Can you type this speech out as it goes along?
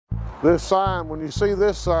This sign, when you see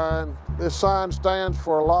this sign stands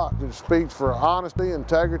for a lot. It speaks for honesty,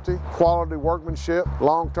 integrity, quality workmanship,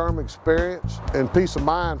 long-term experience, and peace of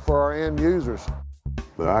mind for our end users.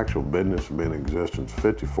 The actual business has been in existence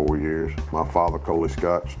 54 years. My father, Coley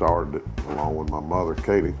Scott, started it along with my mother,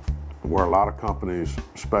 Katie. Where a lot of companies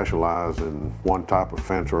specialize in one type of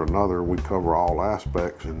fence or another, we cover all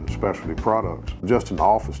aspects in specialty products. Just in the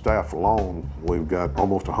office staff alone, we've got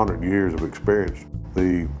almost 100 years of experience.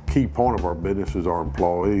 The key point of our business is our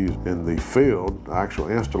employees. In the field, the actual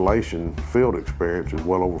installation field experience is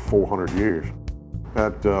well over 400 years.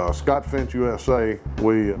 At Scott Fence USA,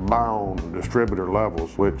 we buy on distributor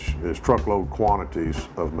levels, which is truckload quantities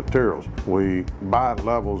of materials. We buy at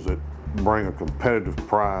levels that bring a competitive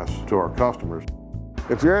price to our customers.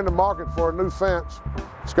 If you're in the market for a new fence,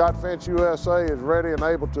 Scott Fence USA is ready and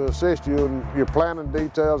able to assist you in your planning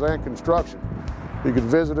details and construction. You can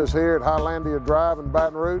visit us here at Highlandia Drive in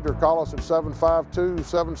Baton Rouge or call us at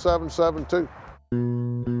 752-7772.